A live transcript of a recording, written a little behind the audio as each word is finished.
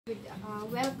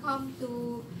Welcome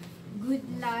to Good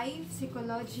Life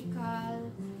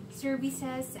Psychological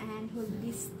Services and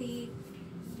Holistic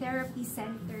Therapy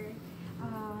Center.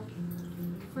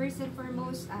 First and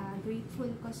foremost,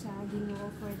 grateful ko sa Ginoo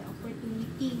for the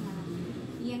opportunity na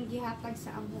iyang gihatag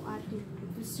sa amo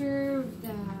to serve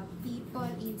the people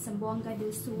in Zamboanga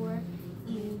del Sur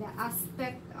in the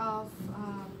aspect of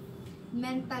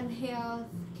mental health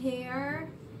care,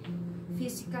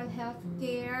 physical health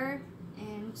care,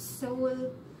 and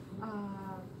soul,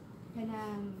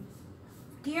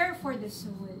 care for the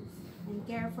soul and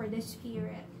care for the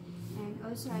spirit. And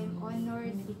also I'm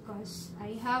honored because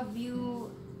I have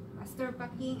you, Pastor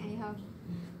Paking, I have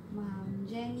Ma'am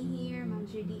Jenny here, Ma'am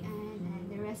Judy Ann, and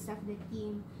the rest of the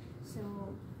team. So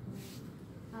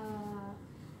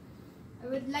I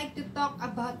would like to talk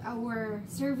about our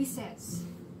services.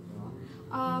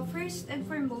 First and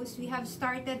foremost, we have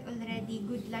started already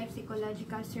Good Life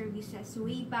Psychological Services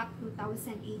way back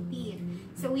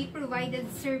 2018. So we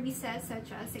provided services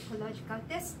such as psychological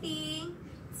testing,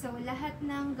 so lahat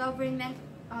ng government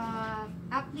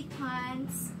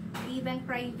applicants, even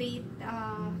private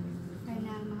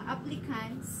mga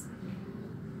applicants,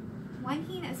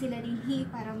 wanhi na sila dinhi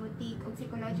para mo take og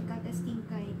psychological testing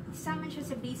kay isa man siya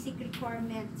sa basic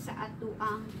requirement sa ato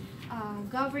ang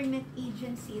government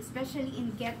agency, especially in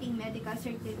getting medical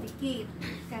certificate,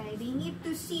 kay they need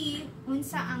to see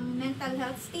unsa ang mental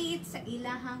health state sa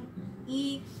ilahang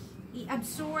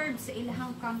i-absorb sa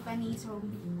ilahang company. So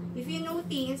if you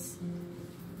notice,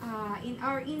 in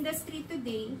our industry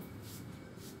today,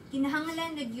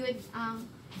 kinahanglan na gyud ang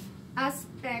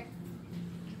aspect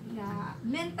na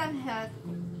mental health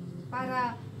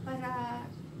para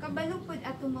kabalo pod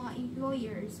atong mga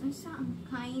employers unsa ang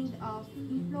kind of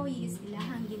employees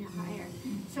ilahang gina-hire.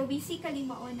 So basically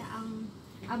mao na ang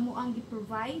amo ang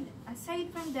gi-provide.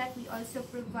 Aside from that, we also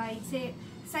provide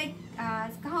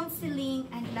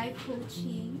counseling and life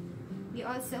coaching. We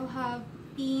also have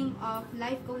team of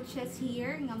life coaches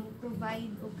here nga mo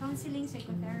provide og counseling,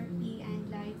 psychotherapy,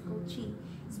 and life coaching,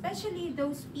 especially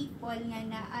those people nga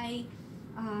na ay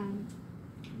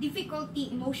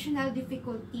emotional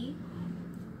difficulty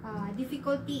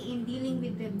in dealing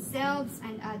with themselves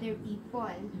and other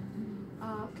people.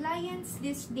 Clients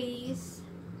these days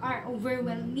are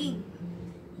overwhelming,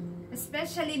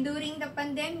 especially during the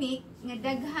pandemic, nga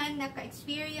daghan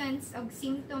naka-experience of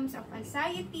symptoms of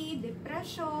anxiety,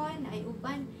 depression, ay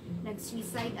uban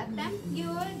nag-suicide attempt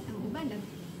yun, ang uban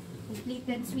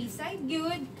nag-completed suicide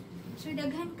yun. So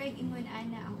daghan kay ingon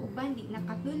ana, ang uban di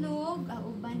nakatulog, ang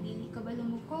uban dili kabalo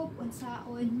mo cope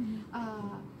unsaon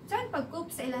saan pag-cope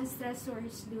sa ilang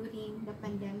stressors during the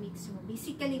pandemic. So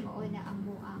basically mao na ang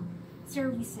moang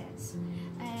services.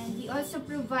 And we also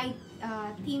provide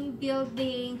team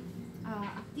building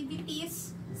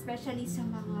activities, especially sa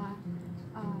mga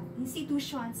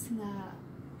institutions nga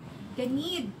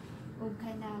ganid og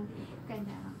kanang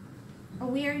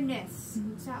awareness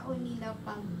saon nila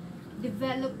pag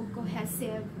develop a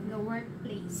cohesive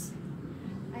workplace.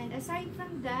 And aside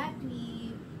from that,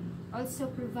 we also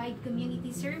provide community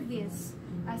service,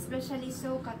 especially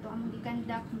so kato ang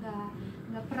gikandak nga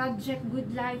project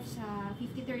Good Life sa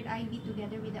 53rd IB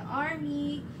together with the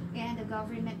Army and the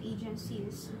government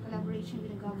agencies, in collaboration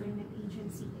with the government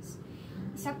agencies.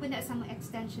 Isa po na sa mga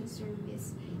extension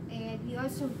service. And we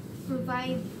also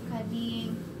provide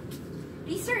kading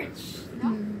research,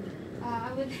 no?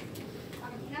 I would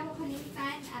na mo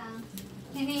kalimutan ang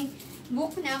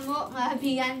book na mo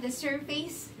Beyond the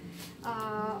Surface,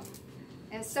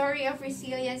 A Story of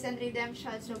Resilience and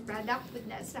Redemption. So product po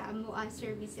na sa amo ang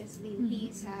services din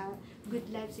sa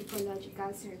Good Life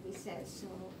Psychological Services.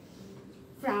 So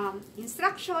from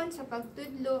instruction sa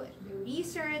pagtudlo,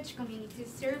 research, community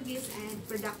service, and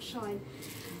production.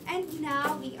 And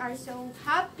now we are so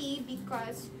happy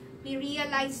because we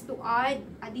realized to add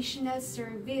additional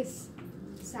service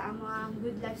sa among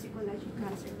Good Life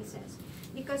Psychological Services,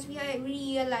 because we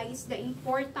realize the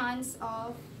importance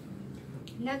of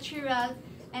natural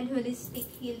and holistic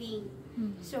healing.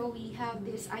 So we have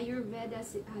this Ayurveda,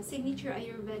 signature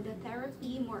Ayurveda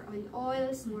therapy, more on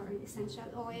oils, more on essential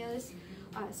oils,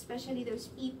 especially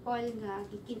those people nga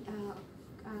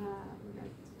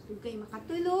kay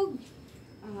makatulog,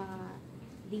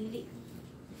 dili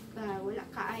wala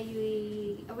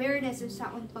kaayoy awareness sa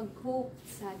saon pag-cope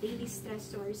sa daily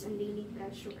stressors and daily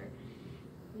pressure.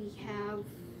 We have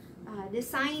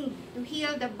designed to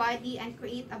heal the body and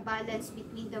create a balance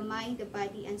between the mind, the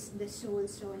body, and the soul.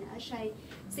 So naa siya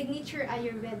signature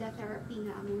Ayurveda therapy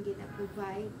na among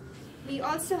gina-provide. We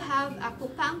also have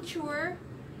acupuncture,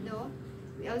 no?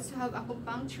 We also have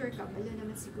acupuncture. Kabalo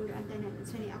naman siguro ang tanan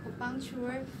sa ni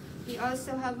acupuncture. We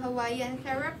also have Hawaiian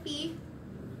therapy.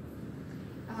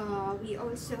 We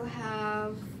also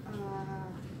have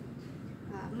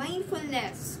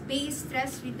mindfulness-based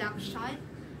stress reduction,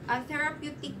 a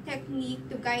therapeutic technique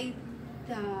to guide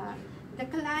the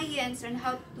clients on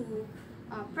how to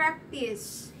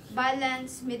practice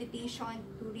balance meditation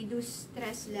to reduce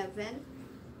stress level.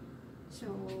 So,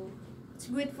 it's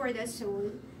good for the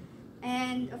soul.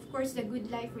 And of course, the Good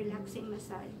Life relaxing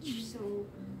massage. So,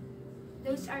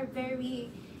 those are very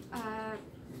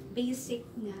basic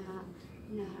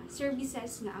na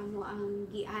services na amo ang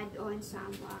gi-add on sa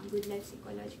amo ang Good Life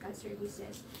Psychological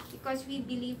Services, because we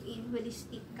believe in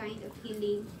holistic kind of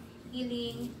healing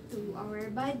to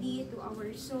our body, to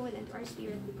our soul, and to our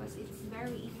spirit, because it's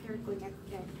very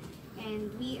interconnected.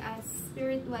 And we as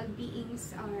spiritual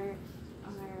beings are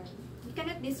we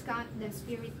cannot discount the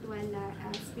spiritual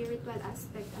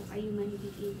aspect of a human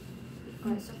being,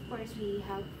 because of course we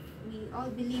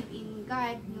all believe in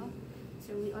God, no?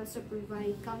 So we also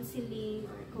provide counseling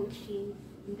or coaching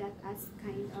in that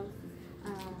aspect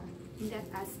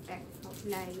of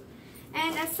life.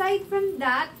 And aside from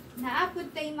that,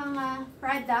 naapod tay mga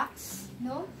products,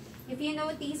 no? If you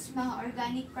notice, mga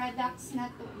organic products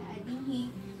na to na adinhi,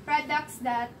 products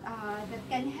that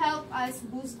can help us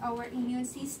boost our immune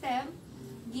system,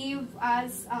 give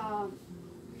us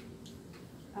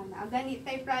ganit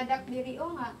tay product diri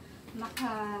o nga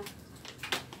maka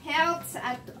help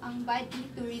sa ato ang body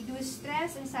to reduce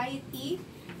stress, anxiety,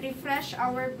 refresh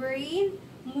our brain,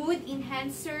 mood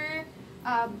enhancer,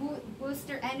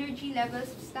 booster energy levels,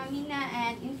 stamina,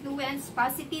 and influence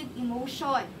positive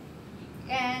emotion,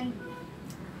 and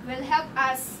will help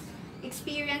us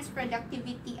experience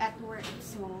productivity at work.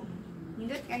 So,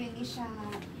 nindot kayo ni siya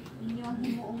inyong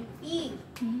himuong tea.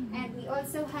 And we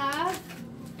also have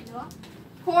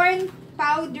corn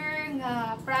powder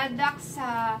nga products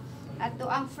sa ato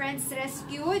ang Friends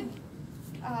Rescued.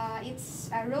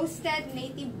 It's a roasted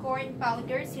native corn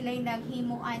powder. Sila yung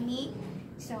naghimo ani.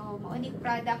 So, maunig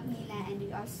product nila, and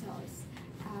we also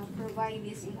provide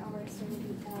this in our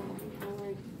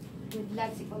Good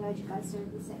Life Psychological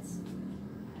Services.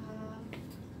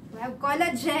 We have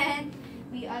collagen.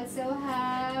 We also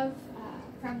have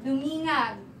from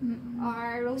Dumingag,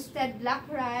 our roasted black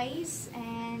rice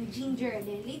and ginger.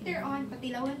 Then later on,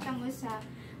 patilawan tamo sa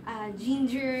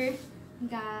ginger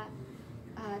nga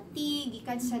tea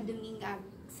gikan sa Dumingag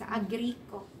sa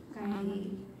Agrico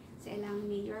kay sa ilang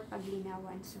mayor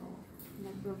paglinawan. So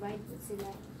nag-provide po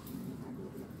sila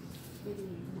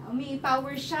may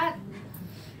power shot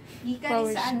gikan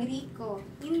sa Agrico.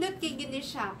 Indot kay gid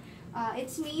siya.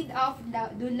 It's made of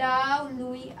dulaw,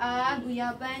 luya,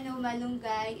 guyabano,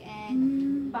 malunggay,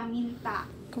 and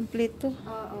paminta. Kompleto.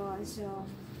 Oo. So,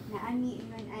 naani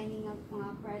nga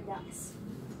mga products.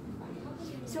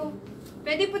 So,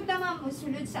 pwede po tama mo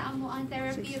sulod sa amo ang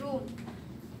therapy room.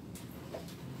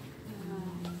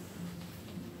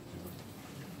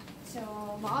 So,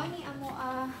 maoni amo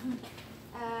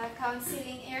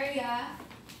counseling area.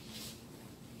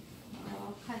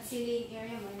 Counseling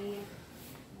area mo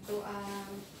to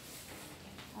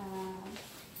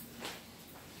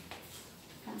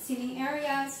counseling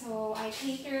area. So I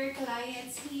cater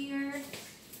clients here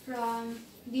from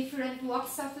different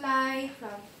walks of life,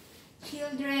 from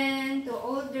children to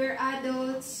older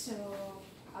adults. So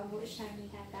abo siya ni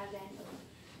hatagan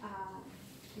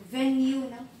venue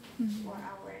no for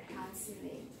our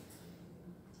counseling.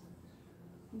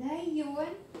 Dahil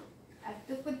yun, at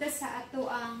tupunta sa ato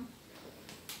ang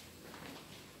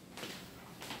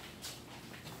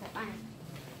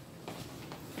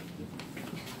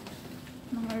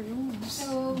mga rooms.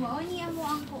 So, mauni mo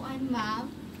ang kuan, ma'am.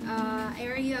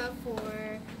 Area for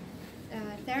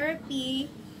therapy.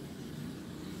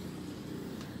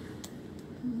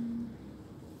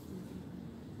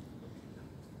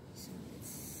 So,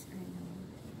 it's,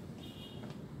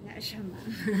 na siya,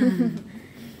 ma'am.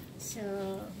 So,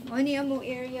 mauni mo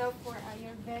area for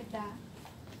Ayurveda.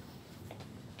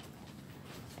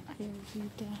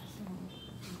 Ayurveda. So,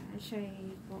 siya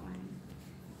kuan.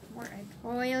 More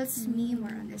oils,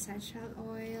 more on essential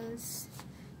oils.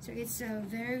 So it's a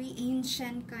very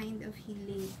ancient kind of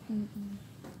healing.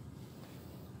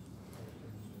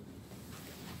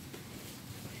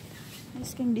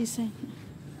 Nice kang design.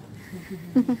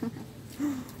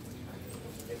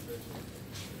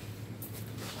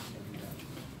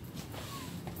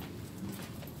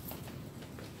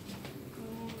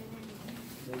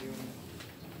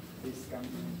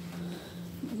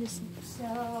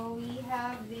 So we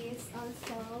have this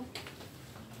also.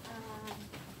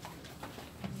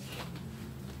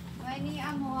 Mani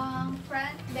amo ang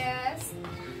front desk.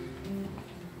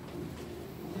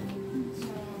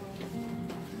 So,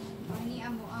 mani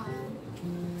amo ang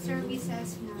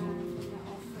services na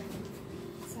na-offer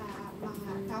sa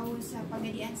mga tao sa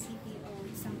Pagadian City o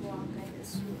Zamboanga del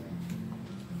Sur.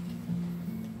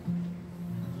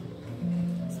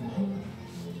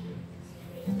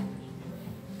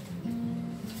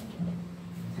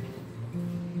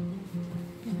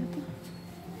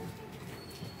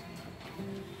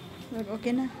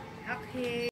 Okay na. Okay.